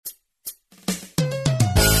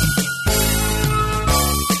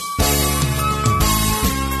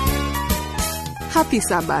Happy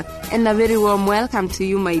Sabbath and a very warm welcome to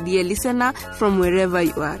you, my dear listener, from wherever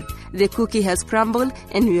you are. The cookie has crumbled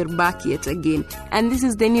and we are back yet again. And this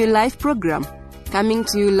is the New Life program. Coming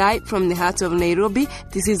to you live from the heart of Nairobi,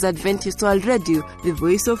 this is Adventist World Radio, the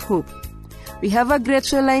voice of hope. We have a great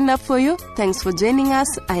show lined up for you. Thanks for joining us.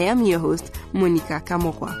 I am your host, Monica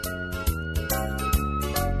Kamokwa.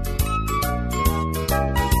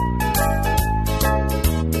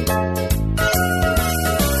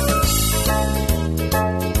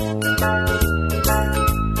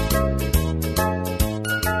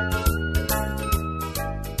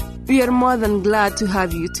 We are more than glad to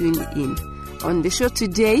have you tuned in. On the show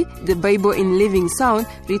today, the Bible in Living Sound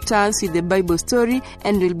returns with the Bible story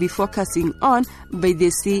and will be focusing on By the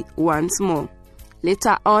Sea once more.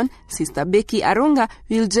 Later on, Sister Becky Arunga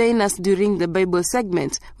will join us during the Bible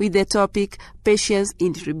segment with the topic Patience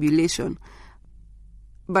in Tribulation.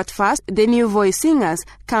 But first, the New Voice Singers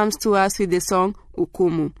comes to us with the song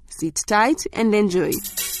Ukumu. Sit tight and enjoy.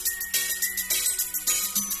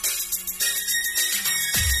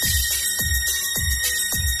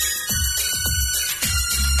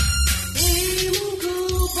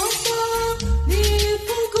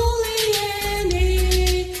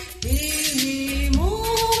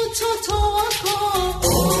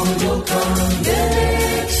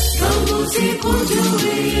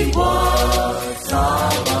 Sikujui kwa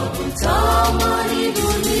sababu tamani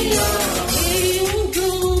dunia. Mungu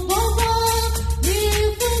Baba,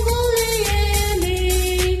 nifungulieni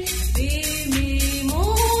mimi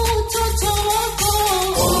mtoto wako.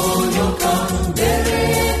 Ondoka mbele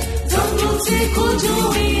zangu,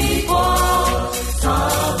 sikujui kwa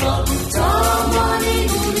sababu tamani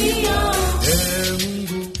dunia.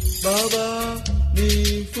 Mungu Baba,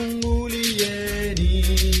 nifungulieni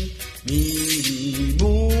mimi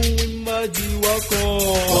muumbaji wako.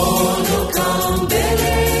 Ondoka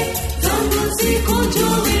mbele zangu,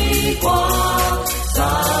 sikujui kwa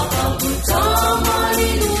sababu tamani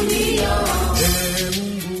dunia.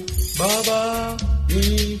 Mungu Baba,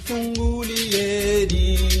 nifungulieni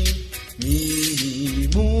mimi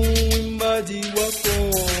muumbaji wako.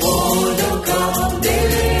 Ondoka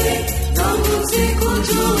mbele zangu,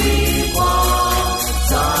 sikujui kwa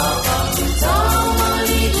sababu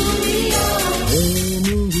tamani dunia.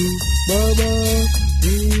 Mungu Baba,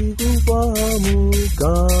 nikufahamu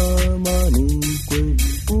kama ni kweli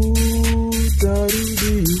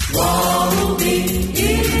utarudi.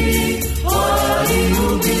 Wahubiri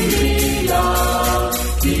walihubiri,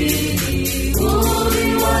 lakini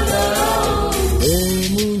uliwadharau.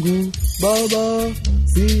 Mungu Baba,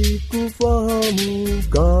 sikufahamu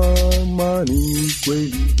kama ni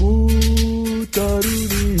kweli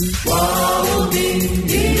utarudi.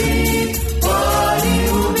 Wahubiri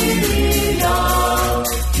walihubiri,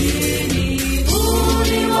 lakini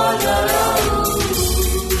uliwadharau.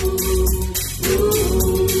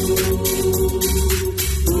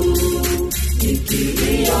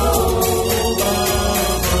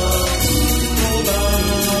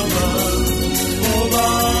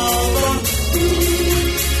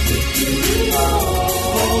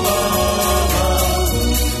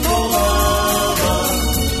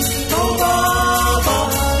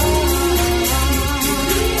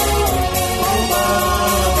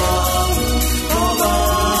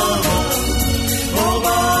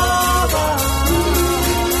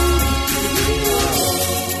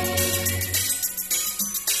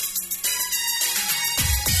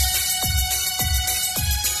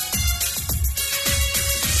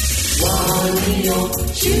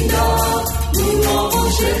 Walioshinda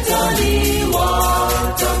mwovu shetani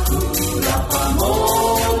watakula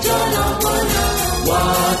pamoja na Bwana,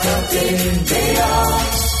 watatembea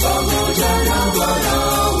pamoja na Bwana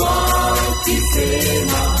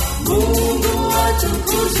wakisema, Mungu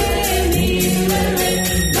atukuzwe milele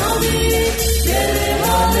na milele.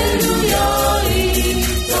 Haleluya,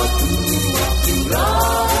 itakuwa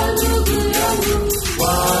furaha ndugu yangu.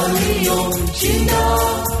 Walioshinda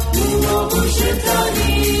mwovu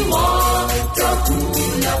shetani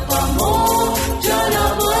watakula pamoja na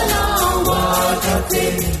Bwana,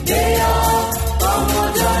 watatembea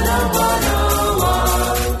pamoja na Bwana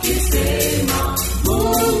wakisema,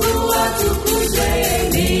 Mungu atukuzwe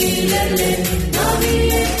milele na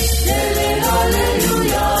milele.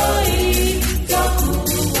 Haleluya,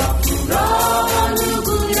 itakuwa furaha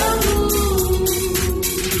ndugu yangu.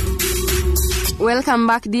 Welcome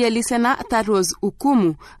back, dear listener. That was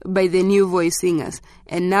Ukumu by the New Voice Singers.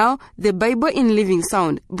 And now, the Bible in Living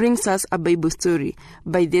Sound brings us a Bible story,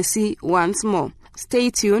 By the Sea once more. stay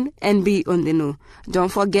tuned and be on the know.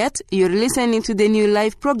 Don't forget, you're listening to the new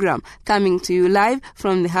live program coming to you live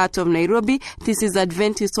from the heart of Nairobi. This is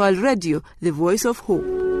Adventist World Radio, the voice of hope.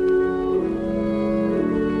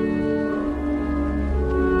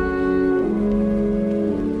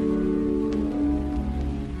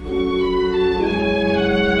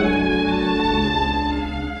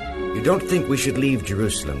 You don't think we should leave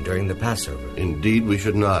Jerusalem during the Passover? Indeed, we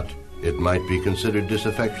should not. It might be considered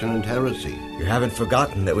disaffection and heresy. You haven't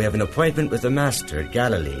forgotten that we have an appointment with the Master at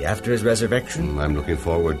Galilee after his resurrection? I'm looking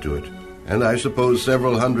forward to it. And I suppose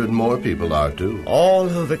several hundred more people are too. All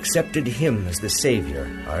who have accepted him as the Savior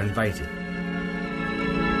are invited.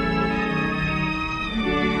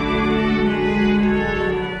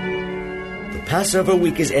 The Passover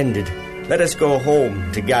week is ended. Let us go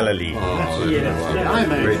home to Galilee. Oh, I'm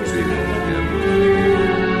great anxious. feeling again.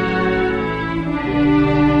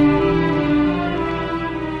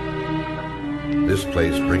 This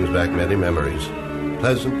place brings back many memories.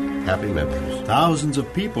 Pleasant, happy memories. Thousands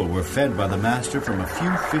of people were fed by the Master from a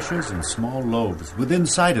few fishes and small loaves within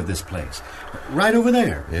sight of this place. Right over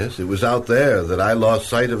there. Yes, it was out there that I lost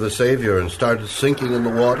sight of the Savior and started sinking in the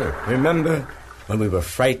water. Remember when we were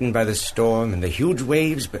frightened by the storm and the huge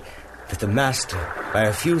waves, but the Master, by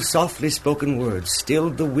a few softly spoken words,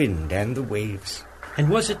 stilled the wind and the waves. And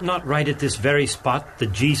was it not right at this very spot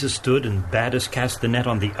that Jesus stood and bade us cast the net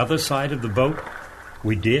on the other side of the boat?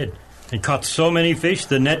 We did, and caught so many fish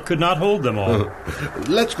the net could not hold them all.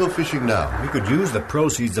 Let's go fishing now. We could use the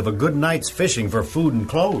proceeds of a good night's fishing for food and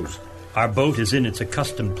clothes. Our boat is in its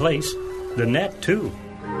accustomed place, the net too.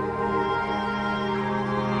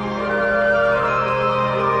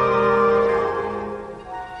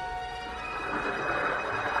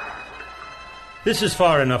 This is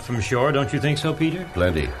far enough from shore, don't you think so, Peter?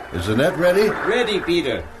 Plenty. Is the net ready? Ready,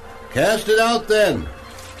 Peter. Cast it out then.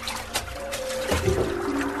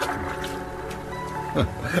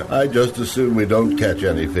 I just assume we don't catch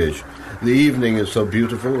any fish. The evening is so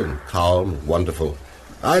beautiful and calm and wonderful.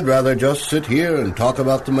 I'd rather just sit here and talk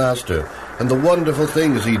about the Master and the wonderful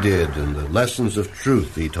things he did and the lessons of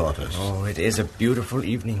truth he taught us. Oh, it is a beautiful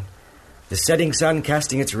evening. The setting sun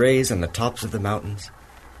casting its rays on the tops of the mountains.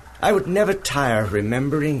 I would never tire of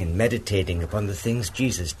remembering and meditating upon the things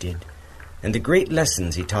Jesus did and the great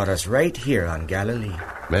lessons he taught us right here on Galilee.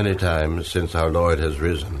 Many times since our Lord has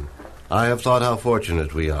risen, I have thought how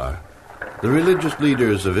fortunate we are. The religious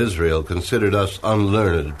leaders of Israel considered us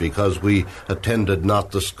unlearned because we attended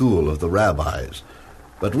not the school of the rabbis.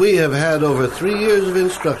 But we have had over 3 years of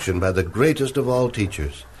instruction by the greatest of all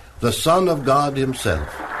teachers, the Son of God himself.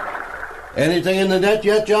 Anything in the net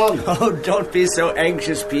yet, John? Oh, don't be so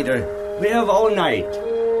anxious, Peter. We have all night.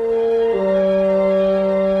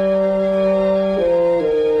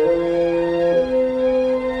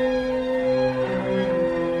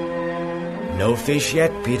 No fish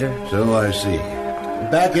yet, Peter. So I see.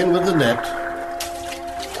 Back in with the net.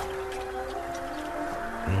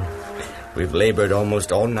 We've labored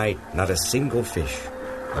almost all night, not a single fish.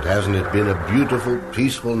 But hasn't it been a beautiful,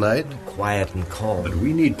 peaceful night? Quiet and calm. But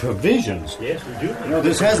we need provisions. Yes, we do. You know,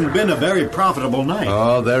 this hasn't been a very profitable night.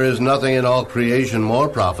 Oh, there is nothing in all creation more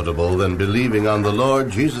profitable than believing on the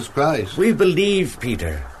Lord Jesus Christ. We believe,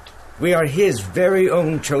 Peter. We are his very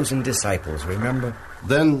own chosen disciples, remember?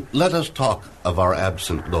 Then let us talk of our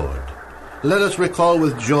absent Lord. Let us recall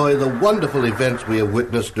with joy the wonderful events we have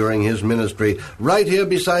witnessed during his ministry right here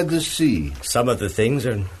beside this sea. Some of the things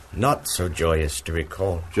are not so joyous to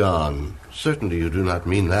recall. John, certainly you do not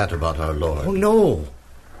mean that about our Lord. Oh, no.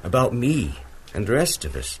 About me and the rest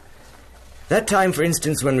of us. That time, for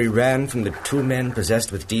instance, when we ran from the 2 men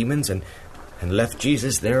possessed with demons and left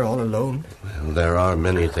Jesus there all alone. Well, there are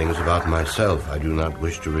many things about myself I do not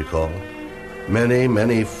wish to recall. Many,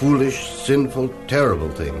 many foolish, sinful, terrible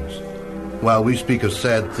things. While we speak of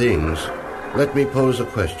sad things, let me pose a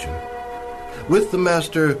question. With the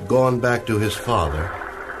Master gone back to his Father,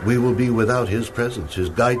 we will be without his presence, his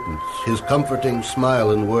guidance, his comforting smile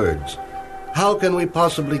and words. How can we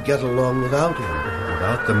possibly get along without him?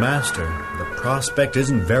 Without the Master, the prospect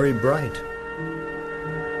isn't very bright.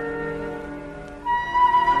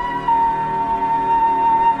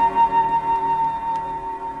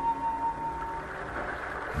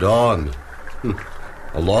 Dawn.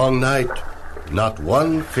 A long night. Not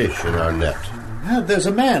one fish in our net. There's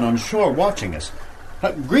a man on shore watching us.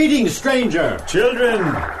 Greetings, stranger. Children,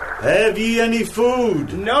 have ye any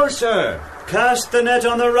food? No, sir. Cast the net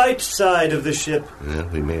on the right side of the ship. Yeah,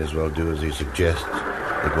 we may as well do as he suggests.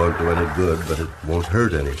 It won't do any good, but it won't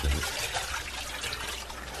hurt anything.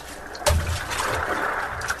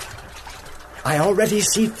 I already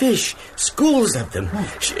see fish, schools of them.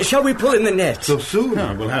 Shall we pull in the net? So soon?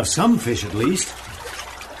 Well, we'll have some fish at least.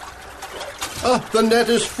 Ah, the net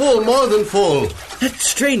is full, more than full. That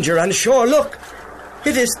stranger on shore, look.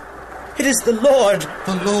 It is the Lord.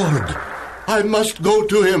 The Lord. I must go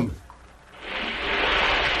to him.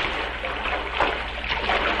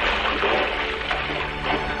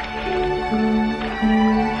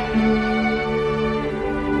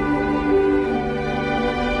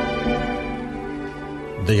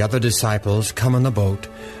 The other disciples come in the boat,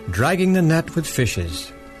 dragging the net with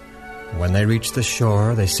fishes. When they reach the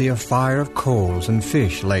shore, they see a fire of coals and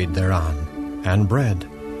fish laid thereon, and bread.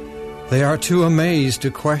 They are too amazed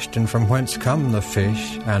to question from whence come the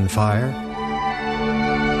fish and fire.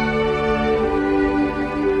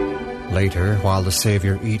 Later, while the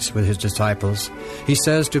Savior eats with his disciples, he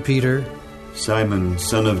says to Peter, Simon,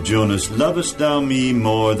 son of Jonas, lovest thou me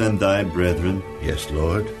more than thy brethren? Yes,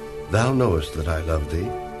 Lord. Thou knowest that I love thee.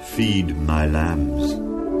 Feed my lambs.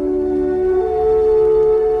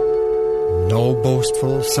 No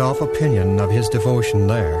boastful self-opinion of his devotion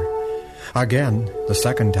there. Again, the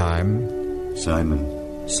second time, Simon,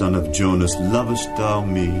 son of Jonas, lovest thou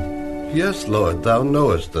me? Yes, Lord, thou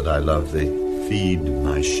knowest that I love thee. Feed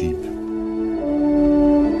my sheep.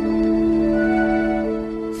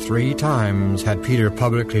 3 times had Peter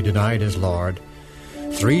publicly denied his Lord.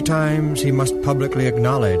 3 times he must publicly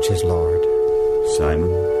acknowledge his Lord.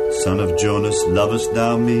 Simon, son of Jonas, lovest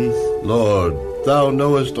thou me? Lord, thou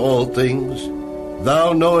knowest all things.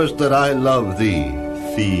 Thou knowest that I love thee.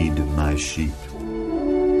 Feed my sheep.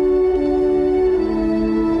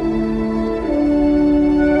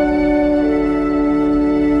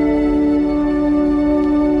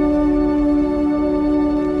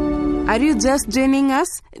 Are you just joining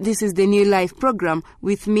us? This is the New Life program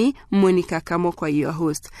with me, Monica Kamokwa, your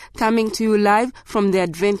host, coming to you live from the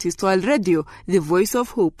Adventist World Radio, the voice of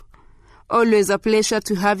hope. Always a pleasure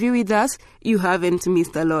to have you with us. You haven't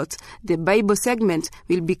missed a lot. The Bible segment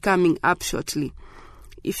will be coming up shortly.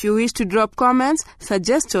 If you wish to drop comments,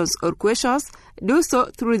 suggestions, or questions, do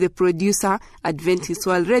so through the producer, Adventist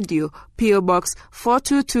World Radio, P.O. Box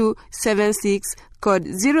 42276, code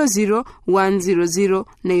 00100,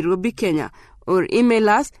 Nairobi, Kenya, or email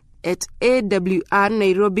us at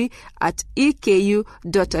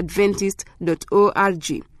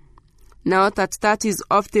awrnairobi@eku.adventist.org. Now that is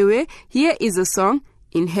off the way, here is a song,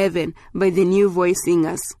 In Heaven, by the New Voice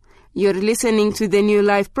Singers. You're listening to the New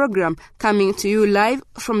Life program, coming to you live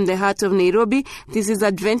from the heart of Nairobi. This is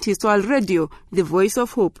Adventist World Radio, the voice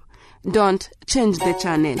of hope. Don't change the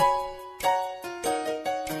channel.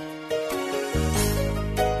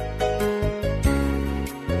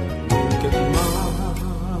 Get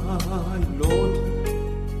my Lord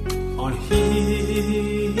on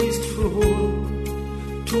his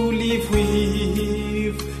throne to live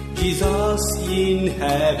with Jesus in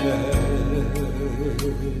heaven.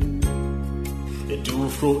 To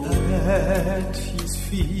throw at his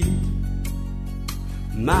feet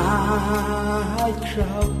my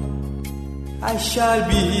crown. I shall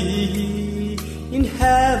be in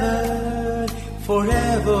heaven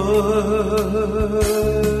forever.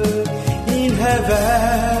 In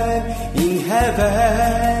heaven, in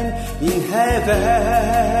heaven, in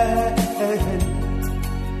heaven,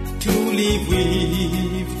 to live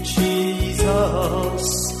with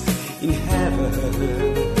Jesus in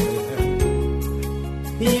heaven.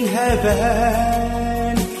 In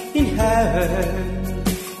heaven, in heaven,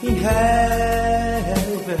 in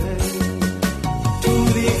heaven, to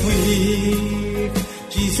live with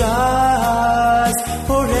Jesus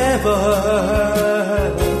forever.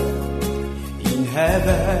 In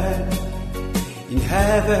heaven, in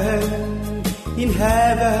heaven, in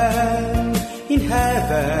heaven, in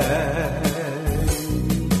heaven,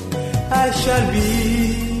 I shall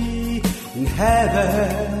be in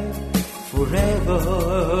heaven forever.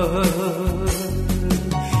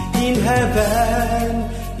 In heaven,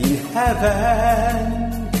 in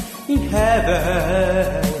heaven, in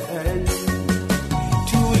heaven,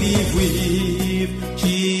 to live with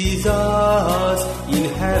Jesus in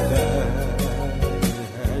heaven.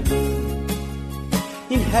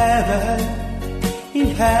 In heaven, in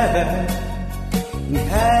heaven, in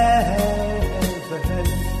heaven,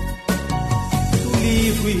 to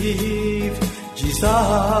live with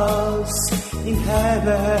Jesus in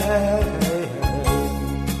heaven,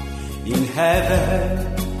 in heaven,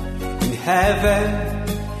 in heaven,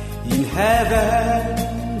 in heaven,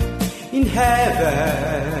 in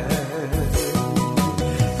heaven,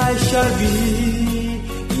 I shall be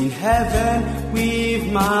in heaven with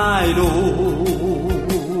my Lord.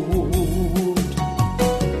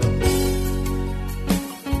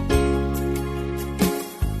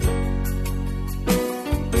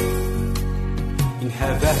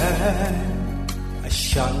 heaven I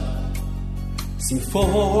shall sing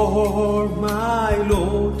for my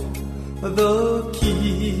Lord, the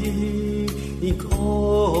King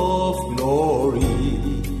of glory.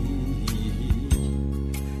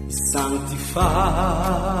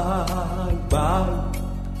 Sanctified by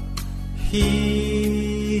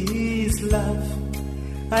His love,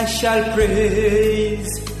 I shall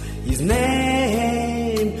praise His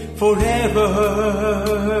name forever.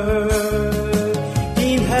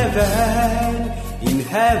 In heaven, in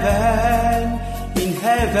heaven, in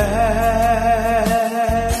heaven,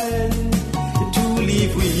 to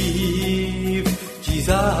live with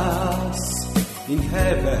Jesus in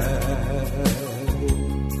heaven.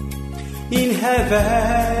 In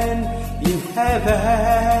heaven, in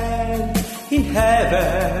heaven, in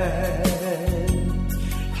heaven,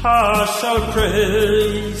 I shall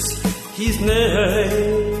praise His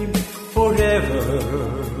name forever.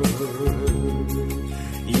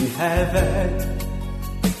 In heaven,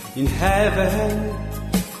 in heaven,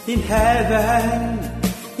 in heaven,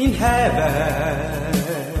 in heaven,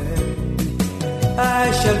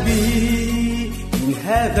 I shall be in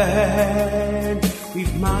heaven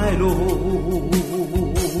with my Lord.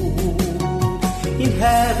 In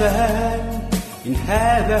heaven, in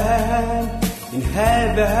heaven, in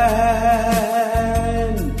heaven,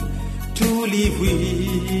 to live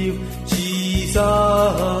with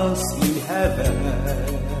Jesus in heaven.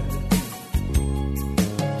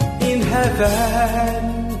 In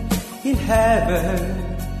heaven, in heaven,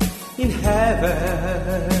 in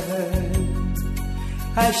heaven,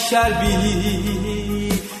 I shall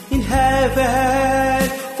be in heaven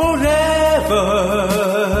forever.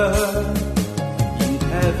 In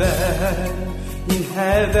heaven, in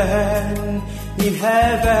heaven, in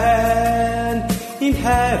heaven, in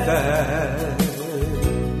heaven,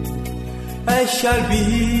 I shall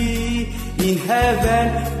be in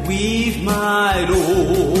heaven with my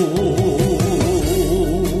Lord.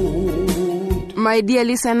 My dear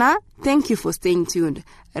listener, thank you for staying tuned.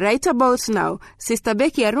 Right about now, Sister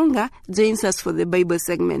Becky Arunga joins us for the Bible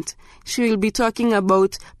segment. She will be talking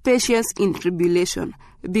about patience in tribulation.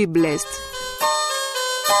 Be blessed.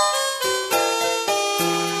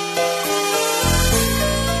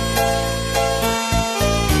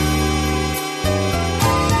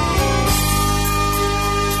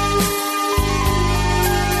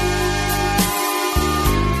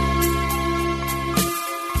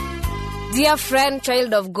 Dear friend,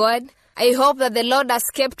 child of God, I hope that the Lord has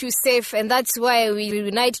kept you safe, and that's why we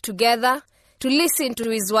unite together to listen to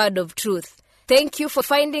His word of truth. Thank you for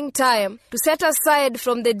finding time to set aside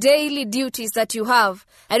from the daily duties that you have,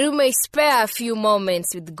 and you may spare a few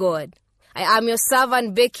moments with God. I am your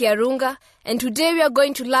servant, Becky Arunga, and today we are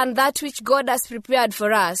going to learn that which God has prepared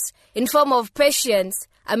for us in form of patience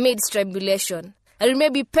amidst tribulation. And we may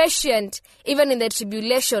be patient even in the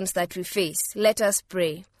tribulations that we face. Let us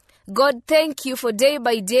pray. God, thank you for day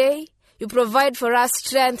by day you provide for us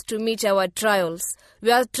strength to meet our trials.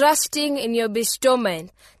 We are trusting in your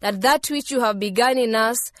bestowment that which you have begun in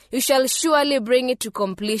us, you shall surely bring it to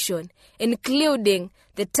completion, including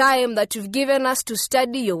the time that you've given us to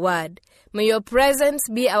study your word. May your presence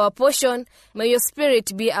be our portion. May your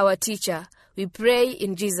spirit be our teacher. We pray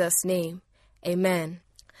in Jesus' name. Amen.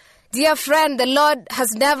 Dear friend, the Lord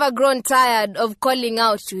has never grown tired of calling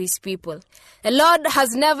out to His people. The Lord has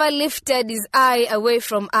never lifted His eye away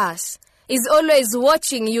from us. He's always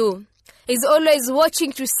watching you. He's always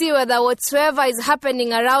watching to see whether whatsoever is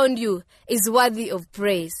happening around you is worthy of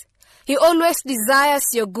praise. He always desires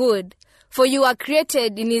your good, for you are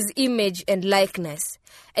created in His image and likeness.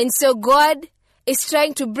 And so God is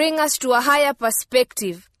trying to bring us to a higher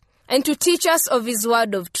perspective and to teach us of His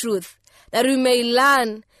word of truth, that we may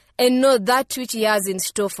learn and know that which He has in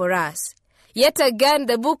store for us. Yet again,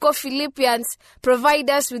 the book of Philippians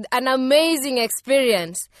provides us with an amazing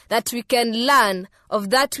experience that we can learn of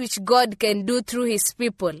that which God can do through His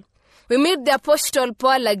people. We meet the Apostle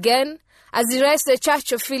Paul again as he writes the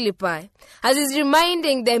church of Philippi, as he's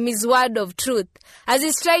reminding them His word of truth, as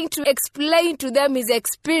he's trying to explain to them his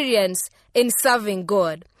experience in serving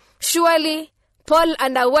God. Surely, Paul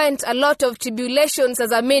underwent a lot of tribulations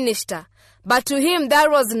as a minister, but to him there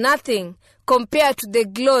was nothing compared to the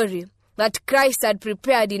glory that Christ had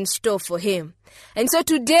prepared in store for him. And so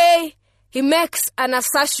today, he makes an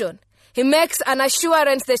assertion. He makes an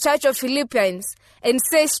assurance to the church of Philippians and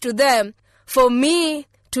says to them, for me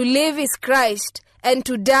to live is Christ and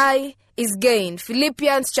to die is gain.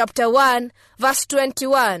 Philippians chapter 1, verse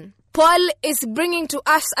 21. Paul is bringing to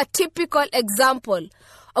us a typical example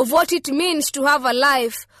of what it means to have a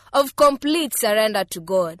life of complete surrender to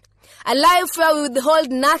God. A life where we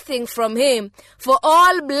withhold nothing from him, for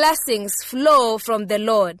all blessings flow from the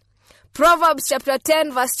Lord. Proverbs chapter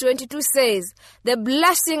 10 verse 22 says, "The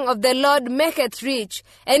blessing of the Lord maketh rich,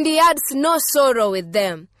 and he adds no sorrow with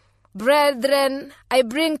them." Brethren, I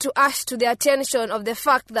bring to us to the attention of the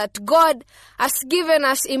fact that God has given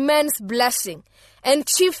us immense blessing, and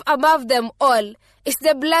chief above them all is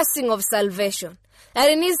the blessing of salvation. And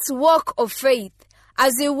in his walk of faith,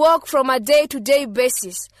 as we walk from a day-to-day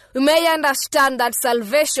basis, we may understand that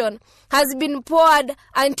salvation has been poured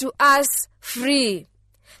unto us free.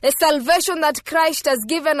 The salvation that Christ has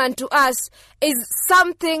given unto us is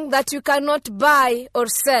something that you cannot buy or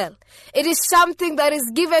sell. It is something that is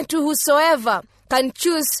given to whosoever can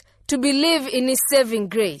choose to believe in his saving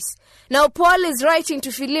grace. Now Paul is writing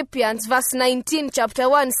to Philippians verse 19 chapter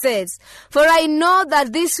 1 says, "For I know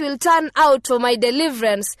that this will turn out for my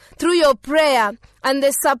deliverance through your prayer and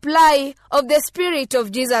the supply of the Spirit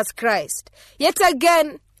of Jesus Christ." Yet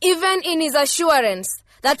again, even in his assurance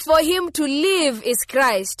that for him to live is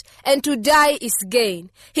Christ and to die is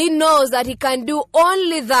gain, he knows that he can do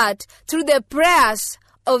only that through the prayers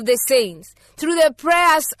of the saints, through the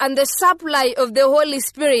prayers and the supply of the Holy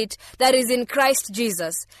Spirit that is in Christ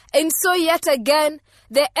Jesus. And so yet again,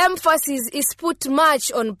 the emphasis is put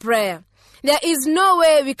much on prayer. There is no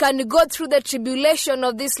way we can go through the tribulation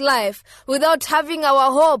of this life without having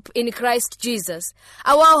our hope in Christ Jesus.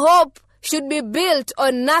 Our hope should be built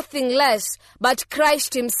on nothing less but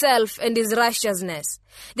Christ himself and his righteousness.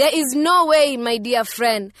 There is no way, my dear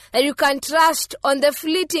friend, that you can trust on the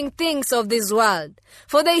fleeting things of this world,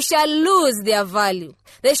 for they shall lose their value.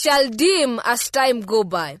 They shall dim as time go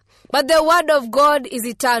by. But the word of God is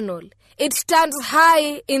eternal. It stands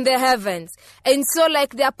high in the heavens. And so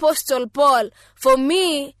like the Apostle Paul, for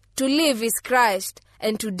me to live is Christ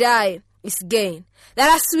and to die is gain.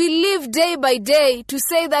 That as we live day by day, to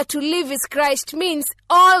say that to live is Christ means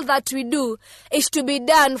all that we do is to be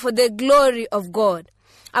done for the glory of God.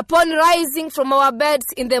 Upon rising from our beds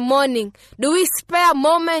in the morning, do we spare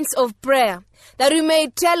moments of prayer that we may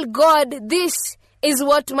tell God, this is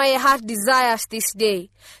what my heart desires this day,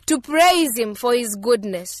 to praise him for his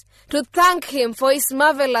goodness, to thank him for his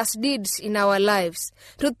marvelous deeds in our lives,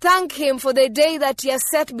 to thank him for the day that he has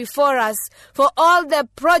set before us, for all the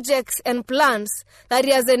projects and plans that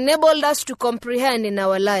he has enabled us to comprehend in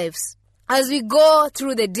our lives. As we go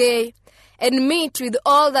through the day and meet with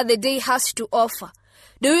all that the day has to offer,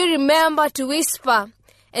 do we remember to whisper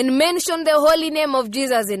and mention the holy name of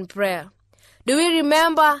Jesus in prayer? Do we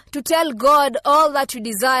remember to tell God all that we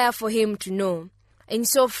desire for him to know? And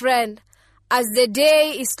so, friend, as the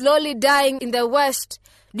day is slowly dying in the west,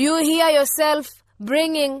 do you hear yourself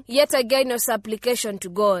bringing yet again your supplication to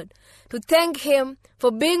God, to thank him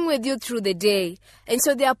for being with you through the day? And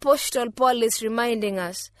so the Apostle Paul is reminding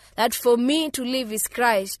us that for me to live is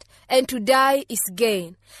Christ and to die is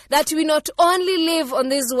gain. That we not only live on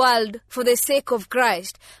this world for the sake of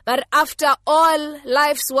Christ, but after all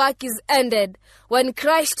life's work is ended, when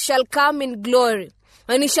Christ shall come in glory,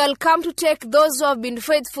 when he shall come to take those who have been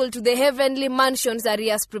faithful to the heavenly mansions that he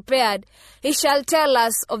has prepared, he shall tell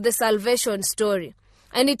us of the salvation story.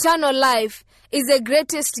 And eternal life is the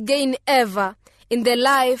greatest gain ever in the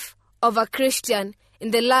life of a Christian,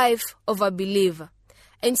 in the life of a believer.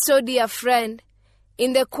 And so, dear friend,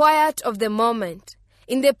 in the quiet of the moment,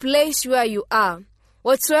 in the place where you are,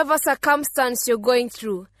 whatsoever circumstance you're going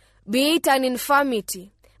through, be it an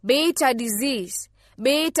infirmity, be it a disease,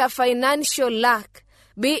 be it a financial lack,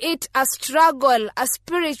 be it a struggle, a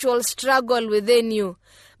spiritual struggle within you,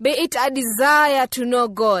 be it a desire to know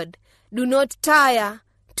God, do not tire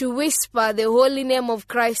to whisper the holy name of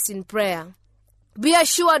Christ in prayer. Be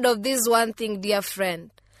assured of this one thing, dear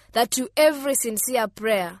friend, that to every sincere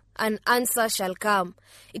prayer, an answer shall come.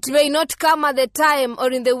 It may not come at the time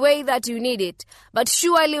or in the way that you need it, but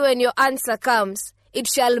surely when your answer comes, it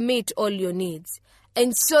shall meet all your needs.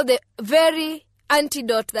 And so the very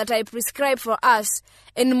antidote that I prescribe for us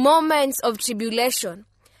in moments of tribulation,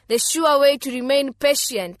 the sure way to remain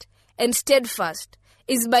patient and steadfast,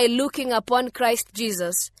 is by looking upon Christ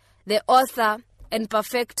Jesus, the author and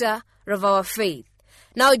perfecter of our faith.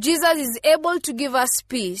 Now Jesus is able to give us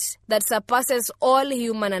peace that surpasses all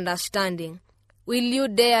human understanding. Will you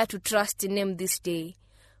dare to trust in him this day?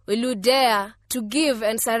 Will you dare to give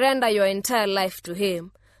and surrender your entire life to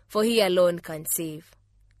him? For he alone can save.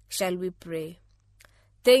 Shall we pray?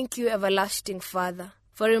 Thank you, everlasting Father,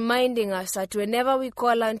 for reminding us that whenever we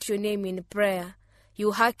call unto your name in prayer,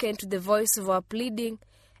 you hearken to the voice of our pleading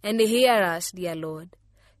and hear us, dear Lord.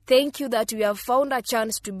 Thank you that we have found a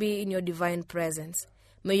chance to be in your divine presence.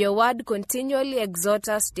 May your word continually exhort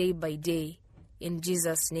us day by day. in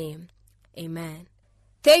Jesus' name. Amen.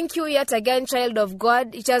 Thank you yet again, child of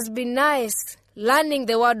God. It has been nice learning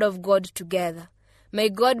the word of God together. May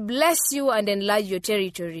God bless you and enlarge your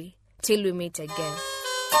territory. Till we meet again.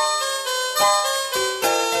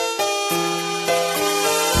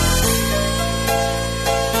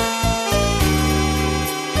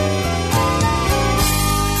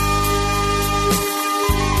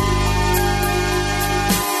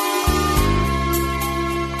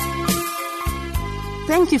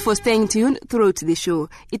 Thank you for staying tuned throughout the show.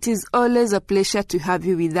 It is always a pleasure to have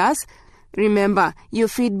you with us. Remember, your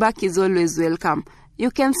feedback is always welcome.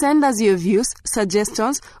 You can send us your views,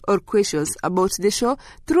 suggestions, or questions about the show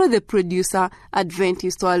through the producer,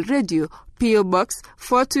 Adventist World Radio, P.O. Box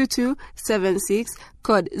 42276,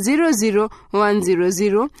 code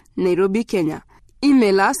 00100, Nairobi, Kenya.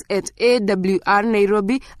 Email us at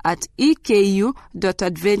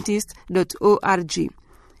awrnairobi@eku.adventist.org.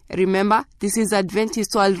 Remember, this is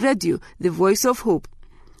Adventist World Radio, the voice of hope.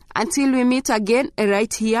 Until we meet again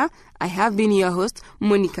right here, I have been your host,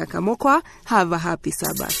 Monica Kamokwa. Have a happy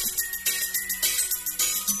Sabbath.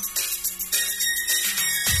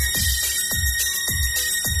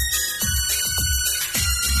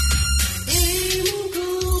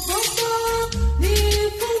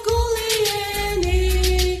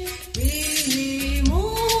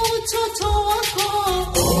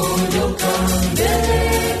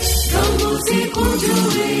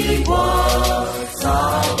 Sikujui kwa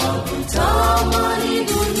sababu tamani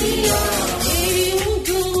dunia.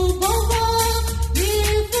 Mungu Baba,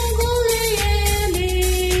 nifungulieni,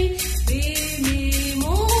 mimi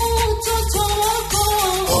mtoto wako.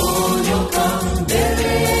 Ondoka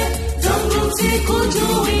mbele zangu,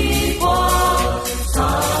 sikujui kwa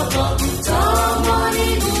sababu tamani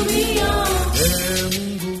dunia.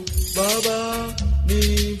 Mungu Baba,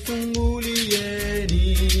 nifungulieni,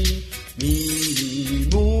 mimi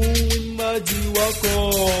muimbaji wako.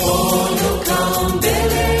 Ondoka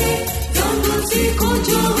mbele zangu,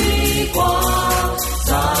 sikujui kwa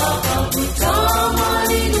sababu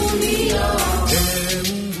tamani dunia.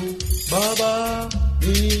 Mungu Baba,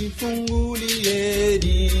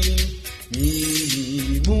 nifungulieni,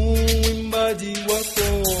 mimi muimbaji wako.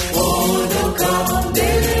 Ondoka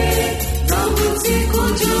mbele zangu,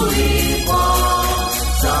 sikujui kwa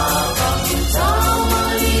sababu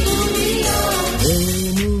tamani dunia.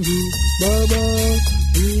 Mungu Baba,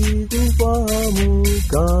 nikufahamu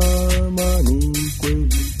kama ni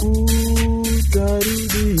kweli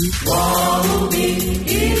utarudi.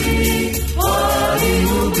 Wahubiri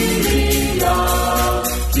walihubiria,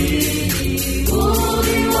 lakini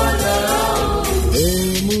uliwadharau.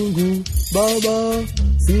 Mungu Baba,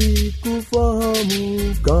 sikufahamu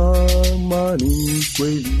kama ni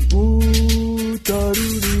kweli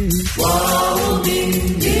utarudi.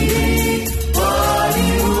 Wahubiri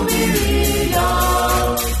walihubiria,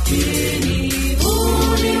 lakini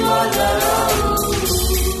uliwadharau.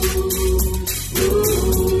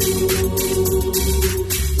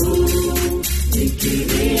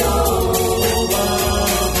 Nikilio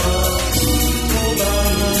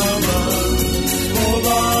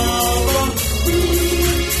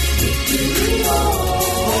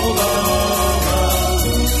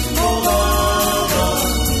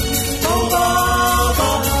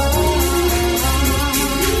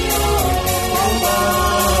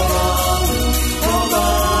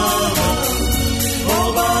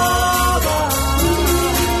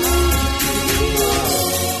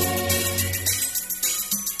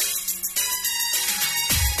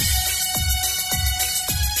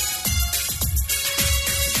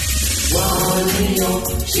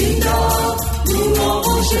walioshinda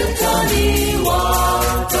nguvu shetani.